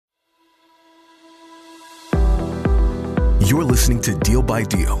You're listening to Deal by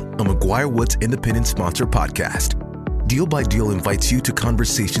Deal, a McGuireWoods independent sponsor podcast. Deal by Deal invites you to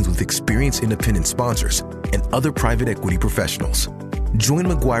conversations with experienced independent sponsors and other private equity professionals. Join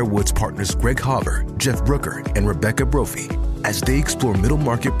McGuireWoods partners Greg Haber, Jeff Brooker, and Rebecca Brophy as they explore middle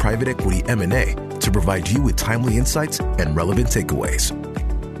market private equity M&A to provide you with timely insights and relevant takeaways.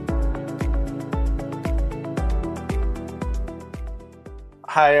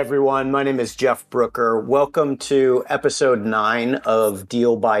 Hi, everyone. My name is Jeff Brooker. Welcome to episode 9 of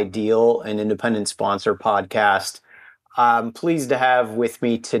Deal by Deal, an independent sponsor podcast. I'm pleased to have with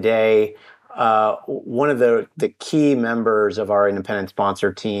me today one of the key members of our independent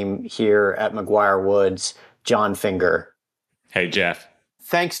sponsor team here at McGuireWoods, John Finger. Hey, Jeff.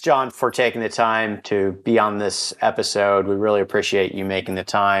 Thanks, John, for taking the time to be on this episode. We really appreciate you making the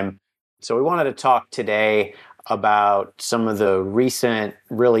time. So we wanted to talk today about some of the recent,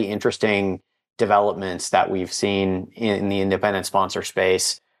 really interesting developments that we've seen in the independent sponsor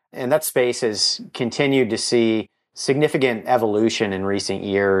space. And that space has continued to see significant evolution in recent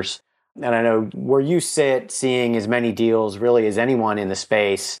years. And I know where you sit, seeing as many deals really as anyone in the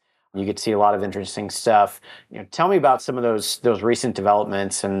space, you get to see a lot of interesting stuff. Tell me about some of those recent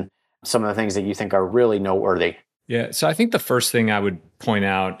developments and some of the things that you think are really noteworthy. Yeah, so I think the first thing I would point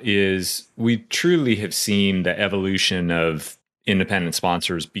out is we truly have seen the evolution of independent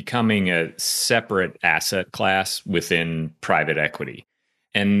sponsors becoming a separate asset class within private equity.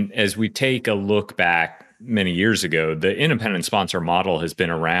 And as we take a look back many years ago, the independent sponsor model has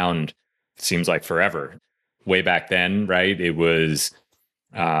been around, it seems like forever. Way back then, right? It was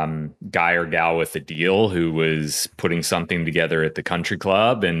guy or gal with a deal who was putting something together at the country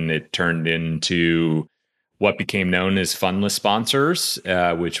club, and it turned into what became known as fundless sponsors,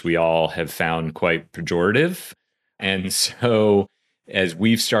 which we all have found quite pejorative. And so as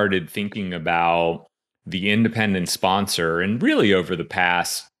we've started thinking about the independent sponsor, and really over the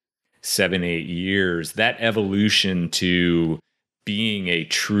past 7-8 years, that evolution to being a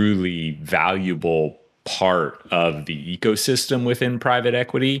truly valuable part of the ecosystem within private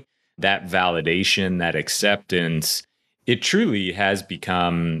equity, that validation, that acceptance, it truly has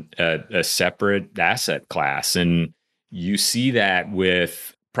become a separate asset class. And you see that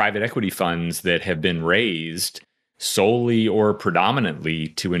with private equity funds that have been raised solely or predominantly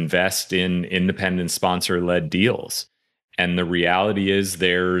to invest in independent sponsor-led deals. And the reality is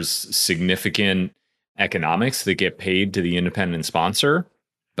there's significant economics that get paid to the independent sponsor.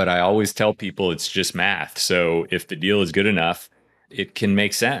 But I always tell people it's just math. So if the deal is good enough, it can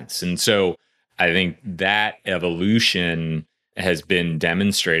make sense. And so I think that evolution has been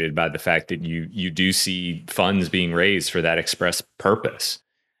demonstrated by the fact that you do see funds being raised for that express purpose.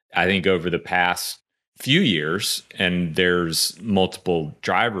 I think over the past few years, and there's multiple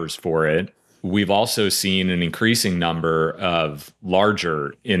drivers for it, we've also seen an increasing number of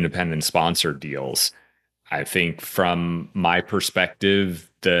larger independent sponsor deals. I think from my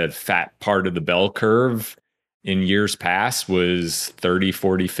perspective, the fat part of the bell curve in years past was 30,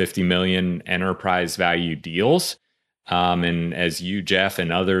 40, 50 million enterprise value deals. And as you, Jeff,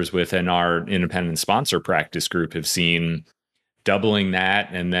 and others within our independent sponsor practice group have seen, doubling that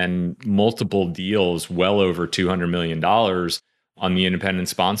and then multiple deals well over $200 million on the independent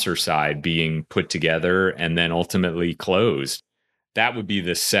sponsor side being put together and then ultimately closed. That would be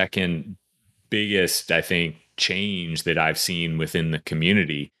the second biggest, I think, change that I've seen within the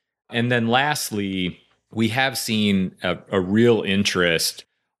community. And then lastly, we have seen a real interest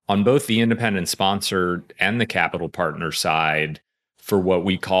on both the independent sponsor and the capital partner side for what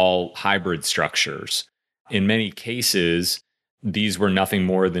we call hybrid structures. In many cases, these were nothing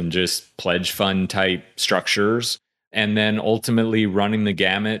more than just pledge fund type structures, and then ultimately running the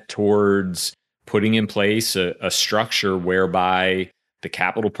gamut towards putting in place a structure whereby the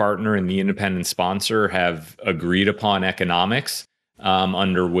capital partner and the independent sponsor have agreed upon economics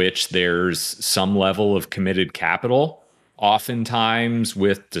under which there's some level of committed capital, oftentimes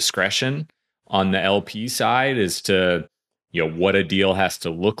with discretion on the LP side as to what a deal has to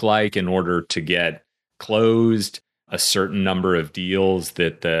look like in order to get closed, a certain number of deals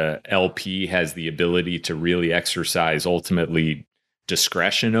that the LP has the ability to really exercise ultimately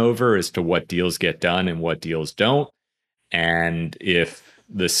discretion over as to what deals get done and what deals don't. And if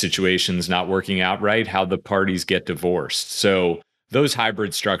the situation's not working out right, how the parties get divorced. So those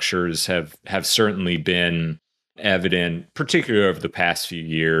hybrid structures have certainly been evident, particularly over the past few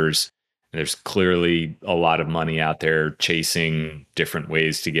years. There's clearly a lot of money out there chasing different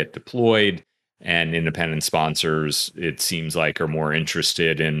ways to get deployed, and independent sponsors, it seems like, are more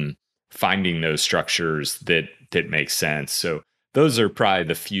interested in finding those structures that make sense. So those are probably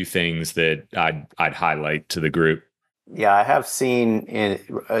the few things that I'd highlight to the group. Yeah, I have seen,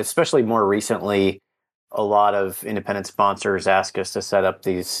 especially more recently, a lot of independent sponsors ask us to set up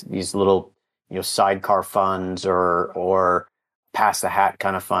these little, sidecar funds or pass the hat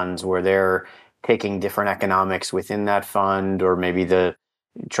kind of funds where they're taking different economics within that fund, or maybe the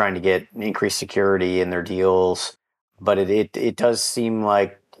trying to get increased security in their deals. But it does seem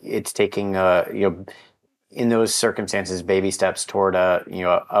like it's taking in those circumstances baby steps toward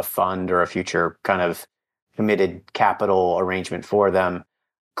a fund or a future kind of committed capital arrangement for them.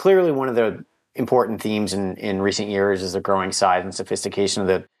 Clearly, one of the important themes in recent years is the growing size and sophistication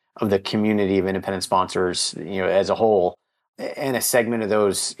of the community of independent sponsors, as a whole, and a segment of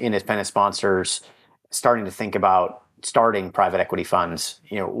those independent sponsors starting to think about starting private equity funds.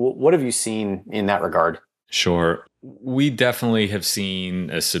 What have you seen in that regard? Sure. We definitely have seen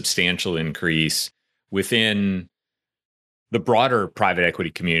a substantial increase within the broader private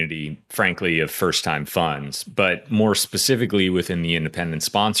equity community, frankly, of first-time funds, but more specifically within the independent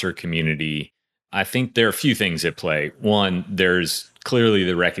sponsor community. I think there are a few things at play. One, there's clearly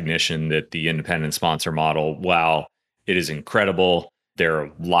the recognition that the independent sponsor model, while it is incredible, there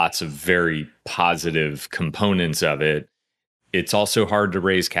are lots of very positive components of it. It's also hard to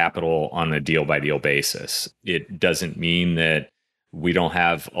raise capital on a deal by deal basis. It doesn't mean that we don't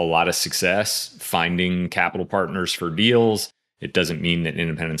have a lot of success finding capital partners for deals. It doesn't mean that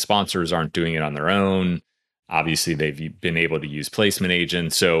independent sponsors aren't doing it on their own. Obviously, they've been able to use placement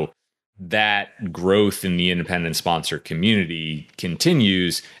agents. So that growth in the independent sponsor community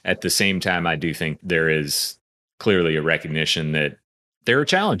continues. At the same time, I do think there is clearly a recognition that there are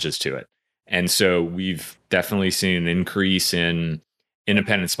challenges to it. And so we've definitely seen an increase in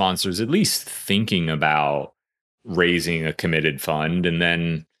independent sponsors, at least thinking about raising a committed fund. And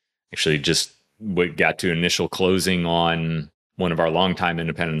then actually just we got to initial closing on one of our longtime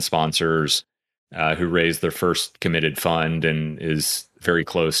independent sponsors who raised their first committed fund and is very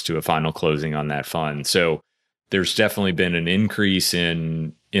close to a final closing on that fund. So there's definitely been an increase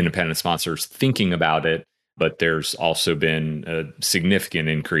in independent sponsors thinking about it, but there's also been a significant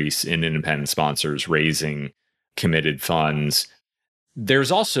increase in independent sponsors raising committed funds.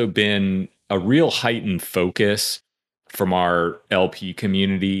 There's also been a real heightened focus from our LP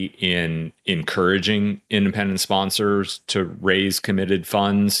community in encouraging independent sponsors to raise committed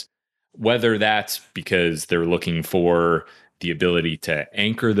funds, whether that's because they're looking for the ability to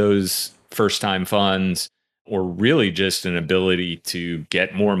anchor those first-time funds, or really just an ability to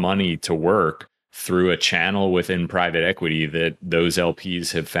get more money to work through a channel within private equity that those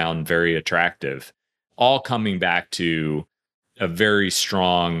LPs have found very attractive. All coming back to a very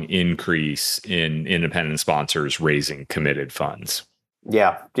strong increase in independent sponsors raising committed funds.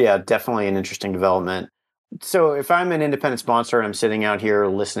 Yeah, definitely an interesting development. So if I'm an independent sponsor and I'm sitting out here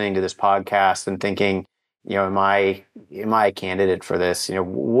listening to this podcast and thinking, am I a candidate for this?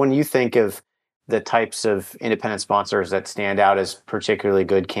 When you think of the types of independent sponsors that stand out as particularly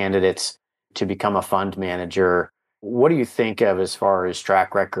good candidates to become a fund manager, what do you think of as far as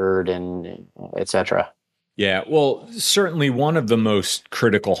track record and et cetera? Yeah, well, certainly one of the most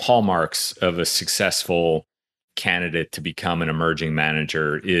critical hallmarks of a successful candidate to become an emerging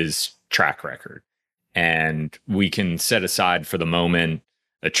manager is track record. And we can set aside for the moment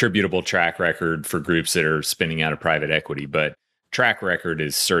attributable track record for groups that are spinning out of private equity, but track record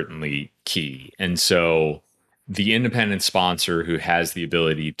is certainly key. And so the independent sponsor who has the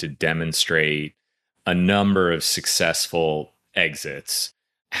ability to demonstrate a number of successful exits.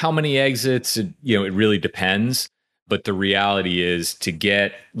 How many exits, it really depends. But the reality is, to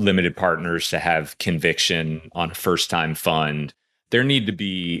get limited partners to have conviction on a first-time fund, there need to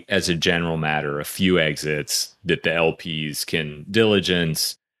be, as a general matter, a few exits that the LPs can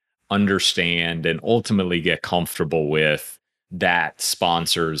diligence, understand, and ultimately get comfortable with that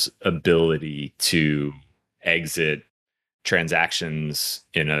sponsor's ability to exit transactions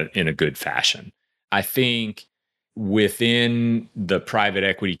in a good fashion. I think within the private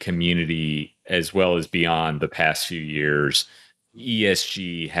equity community, as well as beyond the past few years,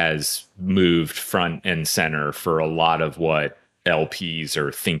 ESG has moved front and center for a lot of what LPs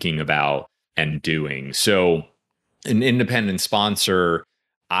are thinking about and doing. So an independent sponsor,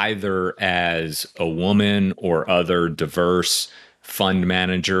 either as a woman or other diverse fund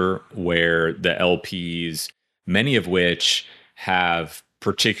manager, where the LPs, many of which have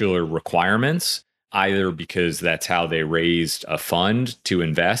particular requirements, either because that's how they raised a fund to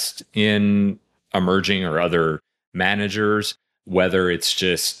invest in emerging or other managers, whether it's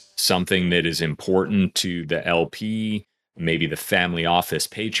just something that is important to the LP, maybe the family office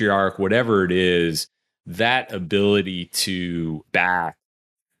patriarch, whatever it is, that ability to back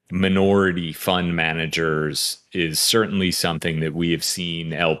minority fund managers is certainly something that we have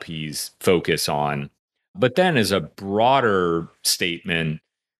seen LPs focus on. But then, as a broader statement,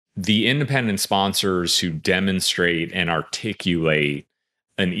 the independent sponsors who demonstrate and articulate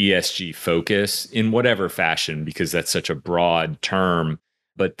an ESG focus in whatever fashion, because that's such a broad term,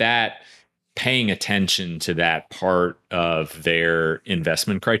 but that paying attention to that part of their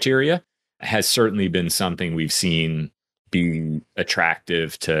investment criteria has certainly been something we've seen be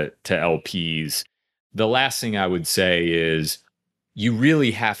attractive to LPs. The last thing I would say is you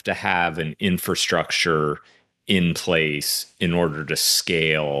really have to have an infrastructure in place in order to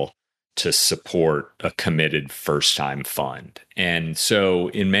scale to support a committed first-time fund. And so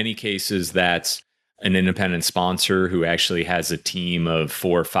in many cases, that's an independent sponsor who actually has a team of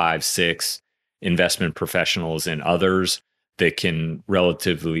 4, 5, 6 investment professionals and others that can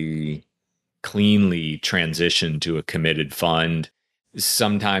relatively cleanly transition to a committed fund.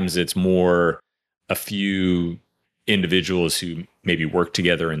 Sometimes it's more a few individuals who maybe worked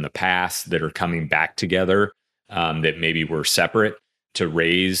together in the past that are coming back together, that maybe were separate to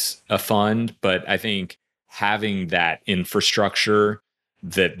raise a fund. But I think having that infrastructure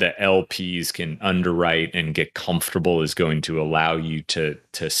that the LPs can underwrite and get comfortable is going to allow you to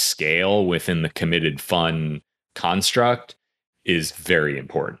scale within the committed fund construct is very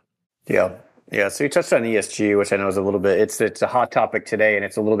important. Yeah. Yeah. So you touched on ESG, which I know is a little bit, it's a hot topic today, and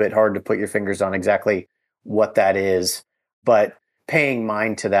it's a little bit hard to put your fingers on exactly what that is. But paying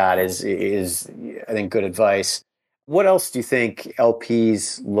mind to that is I think, good advice. What else do you think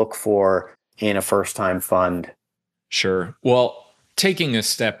LPs look for in a first-time fund? Sure. Well, taking a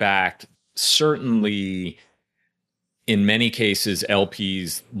step back, certainly in many cases,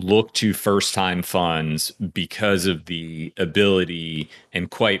 LPs look to first-time funds because of the ability and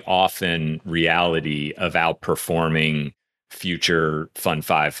quite often reality of outperforming future Fund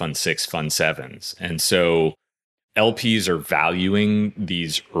 5, Fund 6, Fund 7s. And so LPs are valuing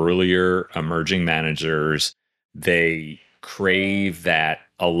these earlier emerging managers. They crave that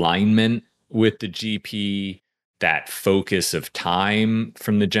alignment with the GP, that focus of time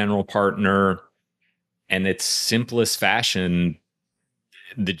from the general partner. And its simplest fashion,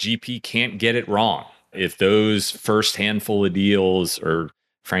 the GP can't get it wrong. If those first handful of deals, or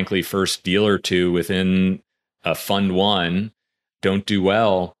frankly, first deal or two within a Fund 1 don't do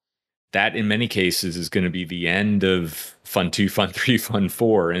well, that in many cases is going to be the end of Fund 2, Fund 3, Fund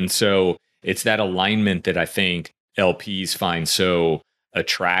 4. And so it's that alignment that I think LPs find so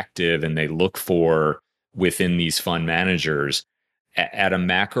attractive and they look for within these fund managers. At a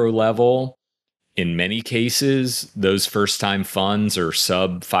macro level, in many cases, those first-time funds are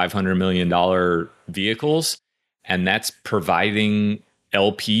sub $500 million vehicles, and that's providing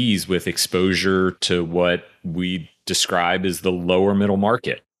LPs with exposure to what we describe as the lower middle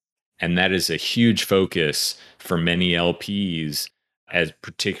market. And that is a huge focus for many LPs, as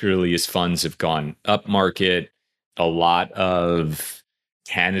particularly as funds have gone up market. A lot of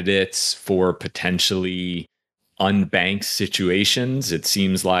candidates for potentially unbanked situations. It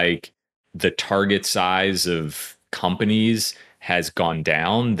seems like the target size of companies has gone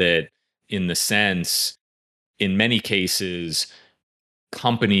down, that in the sense, in many cases,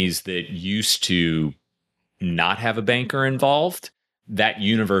 companies that used to not have a banker involved, that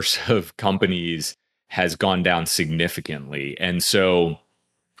universe of companies has gone down significantly. And so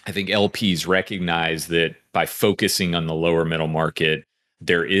I think LPs recognize that by focusing on the lower middle market,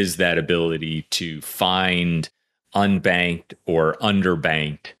 there is that ability to find unbanked or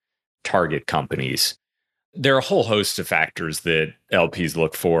underbanked target companies. There are a whole host of factors that LPs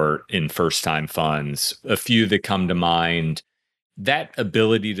look for in first-time funds. A few that come to mind: that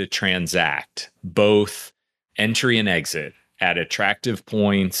ability to transact, both entry and exit, at attractive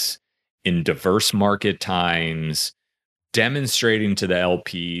points in diverse market times, demonstrating to the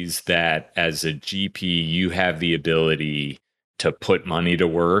LPs that as a GP, you have the ability to put money to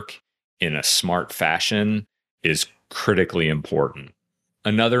work in a smart fashion is critically important.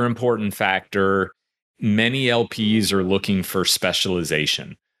 Another important factor, many LPs are looking for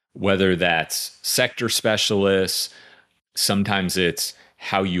specialization, whether that's sector specialists, sometimes it's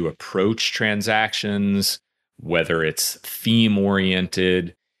how you approach transactions, whether it's theme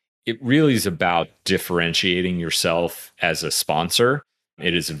oriented. It really is about differentiating yourself as a sponsor.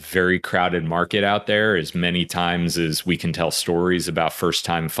 It is a very crowded market out there. As many times as we can tell stories about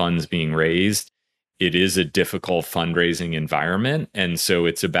first-time funds being raised, it is a difficult fundraising environment. And so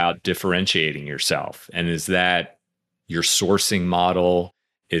it's about differentiating yourself. And is that your sourcing model?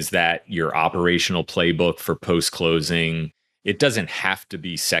 Is that your operational playbook for post-closing? It doesn't have to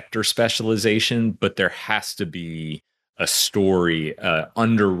be sector specialization, but there has to be a story,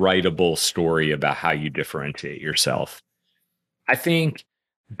 underwritable story about how you differentiate yourself. I think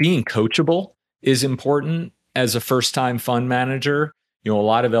being coachable is important as a first-time fund manager. A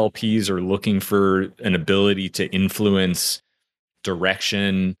lot of LPs are looking for an ability to influence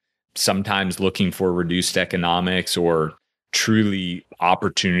direction, sometimes looking for reduced economics or truly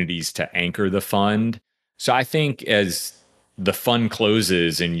opportunities to anchor the fund. So I think as the fund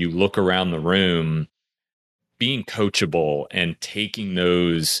closes and you look around the room, being coachable and taking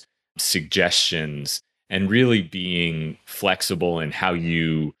those suggestions and really being flexible in how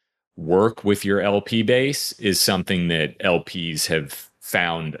you work with your LP base is something that LPs have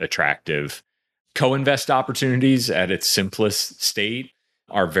found attractive. Co-invest opportunities at its simplest state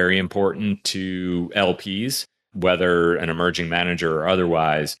are very important to LPs, whether an emerging manager or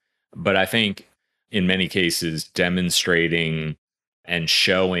otherwise. But I think in many cases, demonstrating and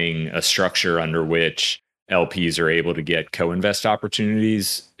showing a structure under which LPs are able to get co-invest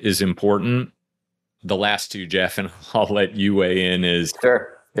opportunities is important. The last two, Jeff, and I'll let you weigh in, is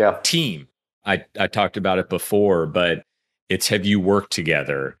Sure. Yeah. Team. I talked about it before, but it's, have you worked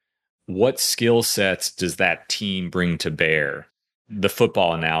together? What skill sets does that team bring to bear? The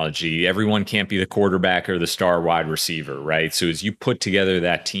football analogy, everyone can't be the quarterback or the star wide receiver, right? So as you put together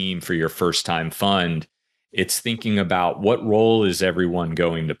that team for your first time fund, it's thinking about what role is everyone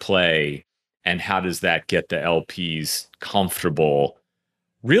going to play and how does that get the LPs comfortable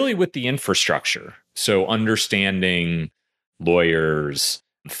really with the infrastructure. So understanding lawyers,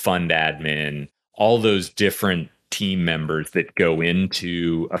 fund admin, all those different team members that go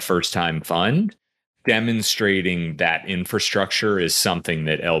into a first-time fund, demonstrating that infrastructure is something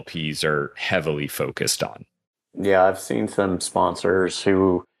that LPs are heavily focused on. Yeah, I've seen some sponsors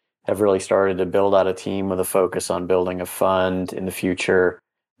who have really started to build out a team with a focus on building a fund in the future.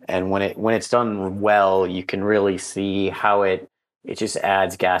 And when it's done well, you can really see how it just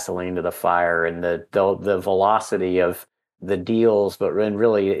adds gasoline to the fire, and the velocity of the deals, but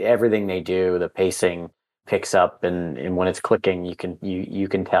really everything they do, the pacing picks up, and when it's clicking, you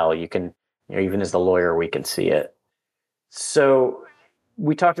can tell, even as the lawyer, we can see it. So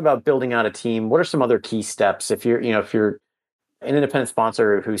we talked about building out a team. What are some other key steps if you're an independent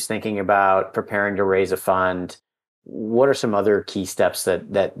sponsor who's thinking about preparing to raise a fund? What are some other key steps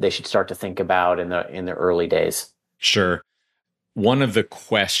that they should start to think about in the early days? Sure. One of the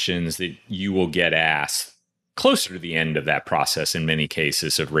questions that you will get asked closer to the end of that process in many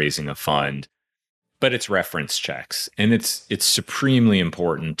cases of raising a fund, but it's reference checks. And it's supremely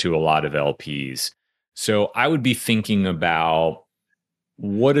important to a lot of LPs. So I would be thinking about,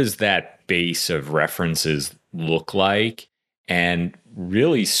 what does that base of references look like? And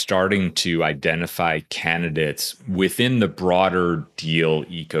really starting to identify candidates within the broader deal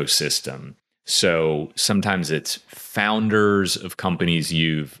ecosystem. So sometimes it's founders of companies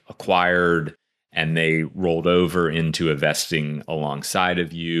you've acquired and they rolled over into investing alongside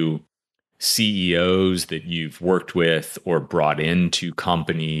of you, CEOs that you've worked with or brought into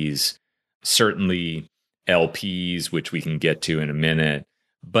companies, certainly LPs, which we can get to in a minute,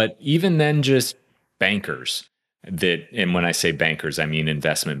 but even then just bankers and when I say bankers, I mean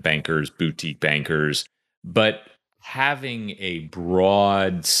investment bankers, boutique bankers, but having a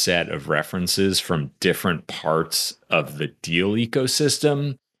broad set of references from different parts of the deal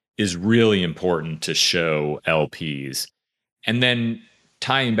ecosystem is really important to show LPs. And then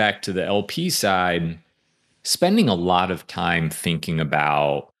tying back to the LP side, spending a lot of time thinking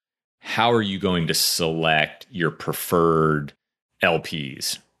about, how are you going to select your preferred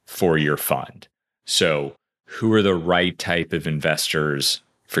LPs for your fund? So who are the right type of investors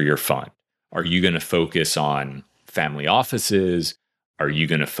for your fund? Are you going to focus on family offices? Are you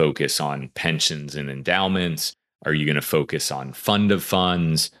going to focus on pensions and endowments? Are you going to focus on fund of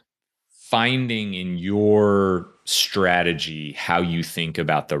funds? Finding in your strategy how you think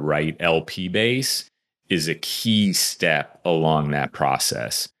about the right LP base is a key step along that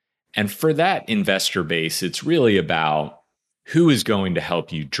process. And for that investor base, it's really about who is going to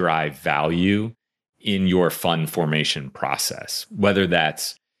help you drive value in your fund formation process, whether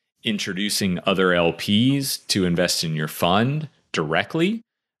that's introducing other LPs to invest in your fund directly,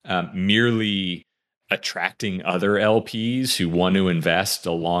 merely attracting other LPs who want to invest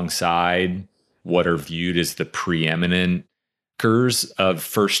alongside what are viewed as the preeminent makers of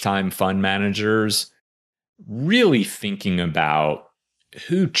first-time fund managers, really thinking about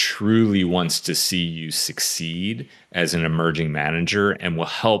who truly wants to see you succeed as an emerging manager and will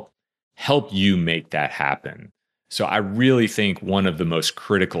help you make that happen. So I really think one of the most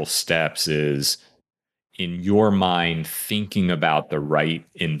critical steps is, in your mind, thinking about the right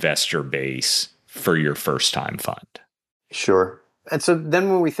investor base for your first time fund. Sure. And so then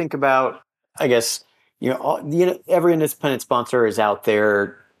when we think about, I guess, every independent sponsor is out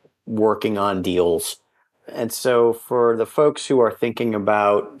there working on deals. And so for the folks who are thinking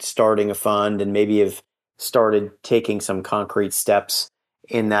about starting a fund and maybe have started taking some concrete steps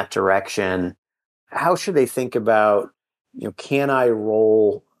in that direction, how should they think about, can I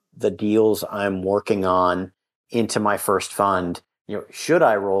roll the deals I'm working on into my first fund? Should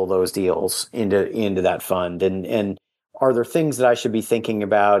I roll those deals into that fund? And are there things that I should be thinking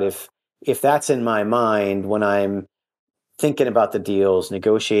about if that's in my mind when I'm thinking about the deals,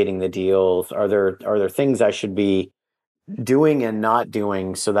 negotiating the deals? Are there things I should be doing and not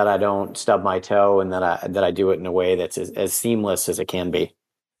doing so that I don't stub my toe and that I do it in a way that's as seamless as it can be?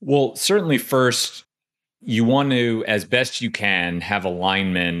 Well, certainly first, you want to, as best you can, have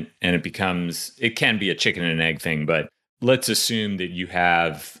alignment, and it can be a chicken and egg thing, but let's assume that you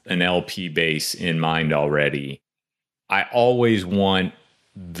have an LP base in mind already. I always want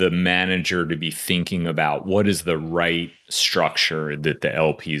the manager to be thinking about what is the right structure that the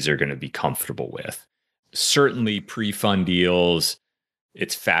LPs are going to be comfortable with. Certainly pre-fund deals,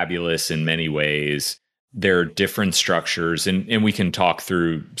 it's fabulous in many ways. There are different structures, and we can talk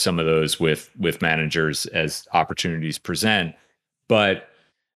through some of those with managers as opportunities present. But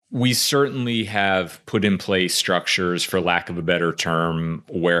we certainly have put in place structures, for lack of a better term,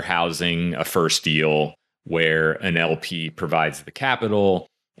 warehousing a first deal where an LP provides the capital,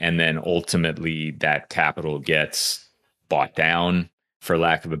 and then ultimately that capital gets bought down, for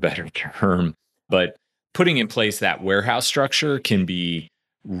lack of a better term. But putting in place that warehouse structure can be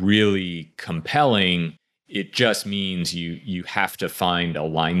really compelling. It just means you have to find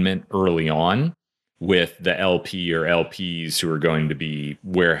alignment early on with the LP or LPs who are going to be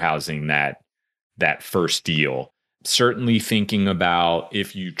warehousing that first deal. Certainly thinking about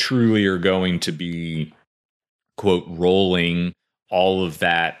if you truly are going to be, quote, rolling all of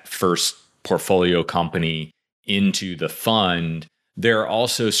that first portfolio company into the fund. There are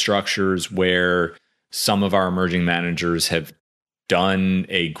also structures where some of our emerging managers have done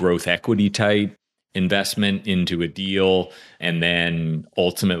a growth equity type investment into a deal and then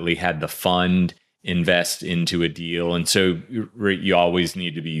ultimately had the fund invest into a deal. And so you always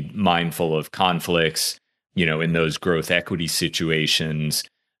need to be mindful of conflicts, in those growth equity situations.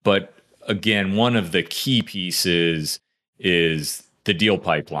 But again, one of the key pieces is the deal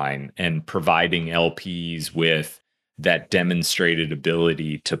pipeline and providing LPs with that demonstrated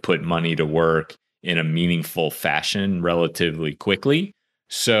ability to put money to work in a meaningful fashion relatively quickly.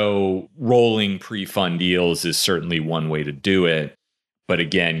 So rolling pre-fund deals is certainly one way to do it. But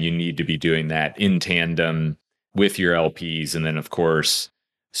again, you need to be doing that in tandem with your LPs. And then, of course,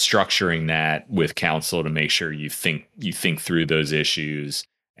 structuring that with counsel to make sure you think through those issues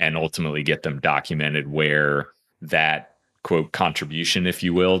and ultimately get them documented where that, quote, contribution, if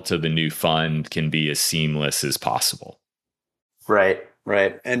you will, to the new fund can be as seamless as possible. Right.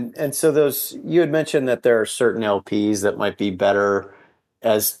 And so you had mentioned that there are certain LPs that might be better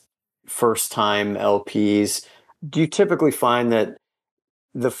as first time LPs. Do you typically find that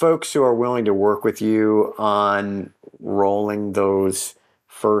the folks who are willing to work with you on rolling those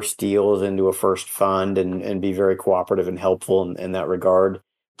first deals into a first fund and be very cooperative and helpful in that regard,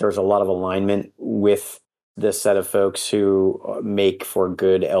 there's a lot of alignment with this set of folks who make for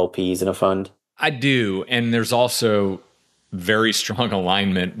good LPs in a fund? I do. And there's also very strong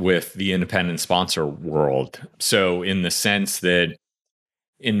alignment with the independent sponsor world. So in the sense that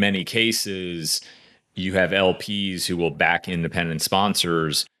in many cases, you have LPs who will back independent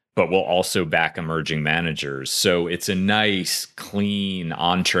sponsors, but will also back emerging managers. So it's a nice, clean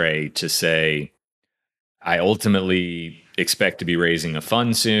entree to say, I ultimately expect to be raising a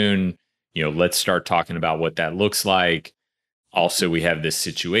fund soon. Let's start talking about what that looks like. Also, we have this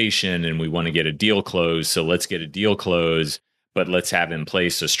situation and we want to get a deal closed. So let's get a deal closed, but let's have in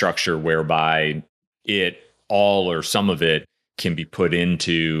place a structure whereby all or some of it can be put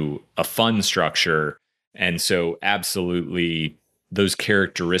into a fund structure. And so absolutely those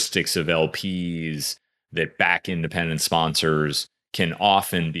characteristics of LPs that back independent sponsors can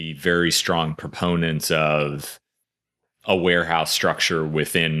often be very strong proponents of a warehouse structure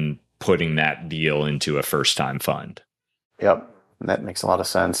within putting that deal into a first-time fund. Yep, that makes a lot of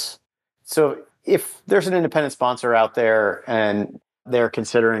sense. So if there's an independent sponsor out there and they're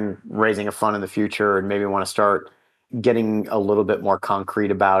considering raising a fund in the future and maybe want to start getting a little bit more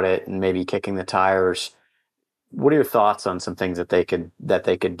concrete about it and maybe kicking the tires, what are your thoughts on some things that they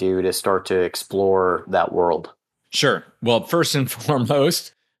could do to start to explore that world? Sure. Well, first and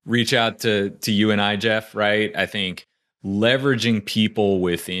foremost, reach out to you and I, Jeff, right? I think leveraging people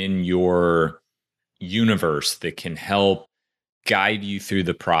within your universe that can help guide you through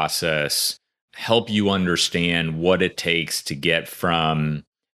the process, help you understand what it takes to get from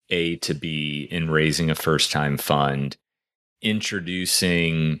A to B in raising a first time fund,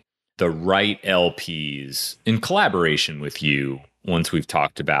 introducing the right LPs in collaboration with you once we've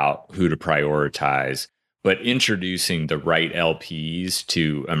talked about who to prioritize, but introducing the right LPs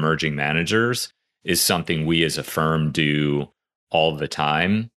to emerging managers is something we as a firm do all the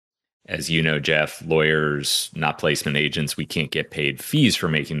time. As you know, Jeff, lawyers, not placement agents, we can't get paid fees for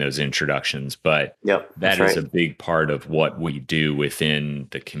making those introductions, but Yep, that is a big part of what we do within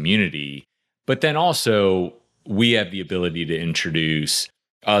the community. But then also, we have the ability to introduce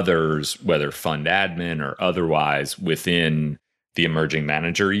others, whether fund admin or otherwise, within the emerging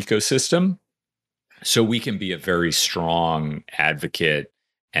manager ecosystem. So we can be a very strong advocate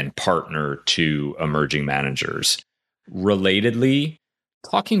and partner to emerging managers. Relatedly,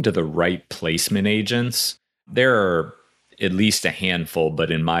 talking to the right placement agents, there are at least a handful,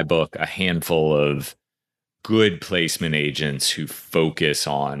 but in my book, a handful of good placement agents who focus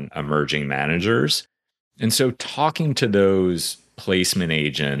on emerging managers. And so talking to those placement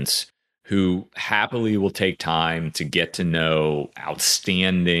agents who happily will take time to get to know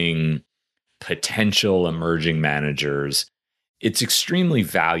outstanding potential emerging managers, it's extremely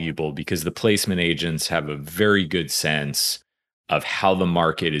valuable because the placement agents have a very good sense of how the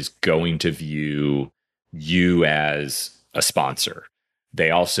market is going to view you as a sponsor. They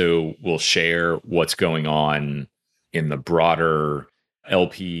also will share what's going on in the broader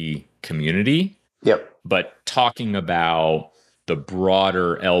LP community. Yep. But talking about the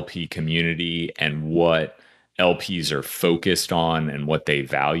broader LP community and what LPs are focused on and what they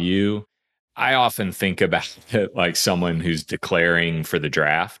value, I often think about it like someone who's declaring for the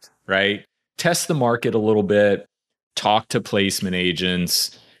draft, right? Test the market a little bit, talk to placement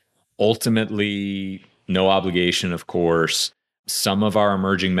agents. Ultimately, no obligation, of course. Some of our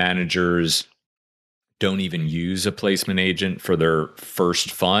emerging managers don't even use a placement agent for their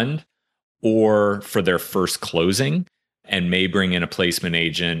first fund or for their first closing and may bring in a placement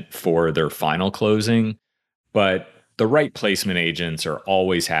agent for their final closing. But the right placement agents are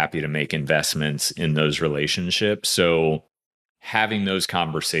always happy to make investments in those relationships. So having those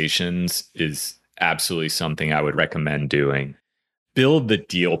conversations is absolutely something I would recommend doing. Build the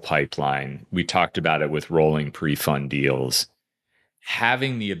deal pipeline. We talked about it with rolling pre-fund deals.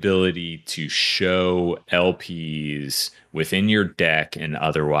 Having the ability to show LPs within your deck and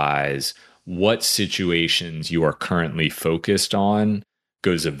otherwise what situations you are currently focused on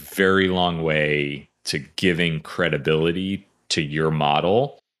goes a very long way to giving credibility to your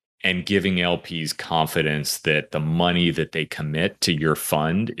model and giving LPs confidence that the money that they commit to your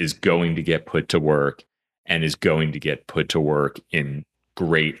fund is going to get put to work and is going to get put to work in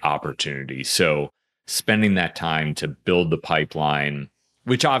great opportunities. So spending that time to build the pipeline,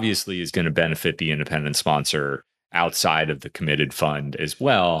 which obviously is going to benefit the independent sponsor outside of the committed fund as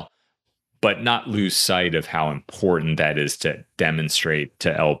well, but not lose sight of how important that is to demonstrate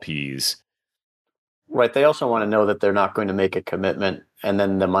to LPs. Right. They also want to know that they're not going to make a commitment and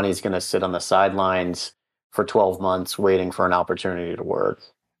then the money's going to sit on the sidelines for 12 months waiting for an opportunity to work.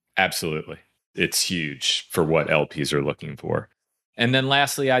 Absolutely. It's huge for what LPs are looking for. And then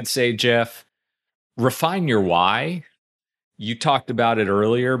lastly, I'd say, Jeff, refine your why. You talked about it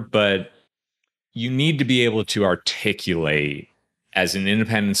earlier, but you need to be able to articulate as an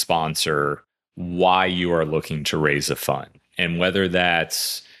independent sponsor why you are looking to raise a fund. And whether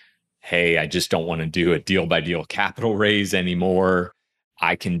that's, hey, I just don't want to do a deal by deal capital raise anymore.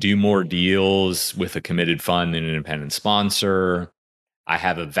 I can do more deals with a committed fund than an independent sponsor. I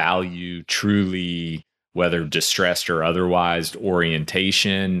have a value truly, whether distressed or otherwise,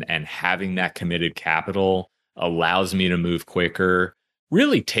 orientation, and having that committed capital allows me to move quicker.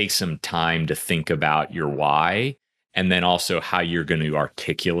 Really take some time to think about your why, and then also how you're going to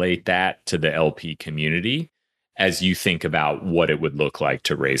articulate that to the LP community as you think about what it would look like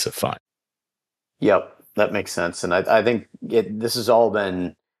to raise a fund. Yep, that makes sense. And I think this has all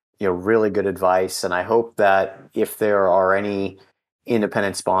been, really good advice. And I hope that if there are any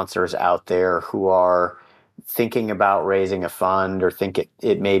independent sponsors out there who are thinking about raising a fund or think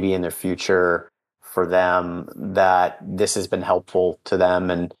it may be in the future for them, that this has been helpful to them.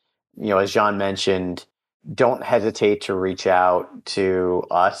 And, as John mentioned, don't hesitate to reach out to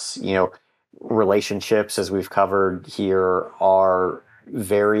us. Relationships, as we've covered here, are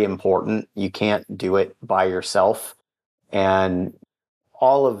very important. You can't do it by yourself. And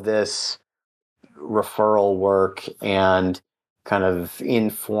all of this referral work and kind of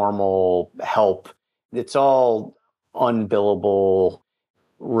informal help, it's all unbillable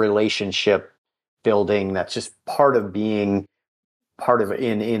relationship building. That's just part of being part of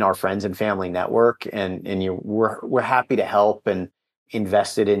in our friends and family network. And we're happy to help and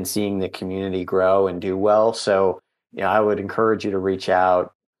invested in seeing the community grow and do well. So, I would encourage you to reach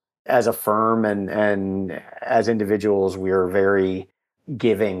out. As a firm and as individuals, we're very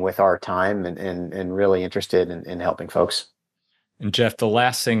giving with our time and really interested in helping folks. And Jeff, the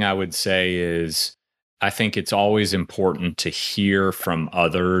last thing I would say is I think it's always important to hear from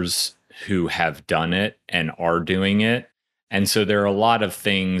others who have done it and are doing it. And so there are a lot of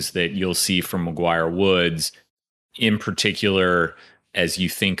things that you'll see from McGuireWoods, in particular, as you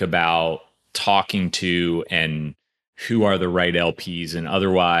think about talking to and who are the right LPs and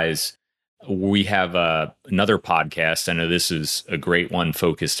otherwise. We have another podcast. I know this is a great one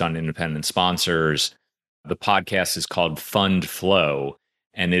focused on independent sponsors. The podcast is called Fund Flow,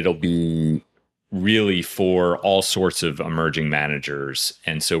 and it'll be really for all sorts of emerging managers.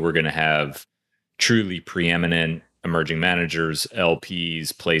 And so we're going to have truly preeminent emerging managers,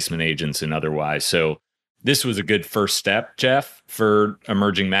 LPs, placement agents, and otherwise. So this was a good first step, Jeff, for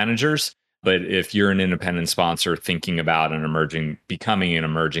emerging managers. But if you're an independent sponsor thinking about becoming an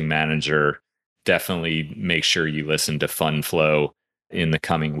emerging manager, definitely make sure you listen to Fund Flow in the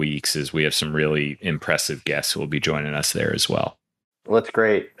coming weeks, as we have some really impressive guests who will be joining us there as well. Well, that's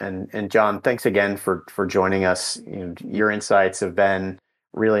great. And John, thanks again for joining us. Your insights have been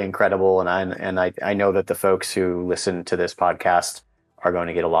really incredible. And I know that the folks who listen to this podcast are going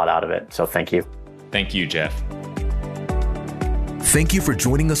to get a lot out of it. So thank you. Thank you, Jeff. Thank you for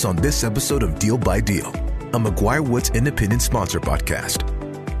joining us on this episode of Deal by Deal, a McGuireWoods independent sponsor podcast.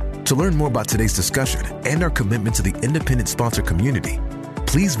 To learn more about today's discussion and our commitment to the independent sponsor community,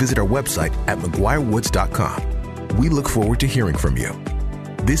 please visit our website at McGuireWoods.com. We look forward to hearing from you.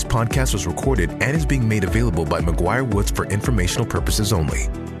 This podcast was recorded and is being made available by McGuireWoods for informational purposes only.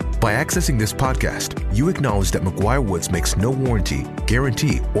 By accessing this podcast, you acknowledge that McGuireWoods makes no warranty,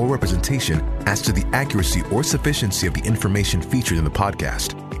 guarantee, or representation as to the accuracy or sufficiency of the information featured in the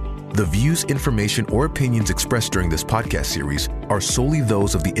podcast. The views, information, or opinions expressed during this podcast series are solely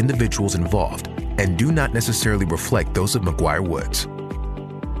those of the individuals involved and do not necessarily reflect those of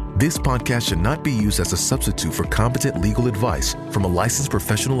McGuireWoods. This podcast should not be used as a substitute for competent legal advice from a licensed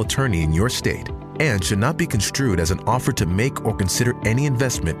professional attorney in your state and should not be construed as an offer to make or consider any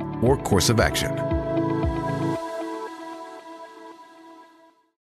investment or course of action.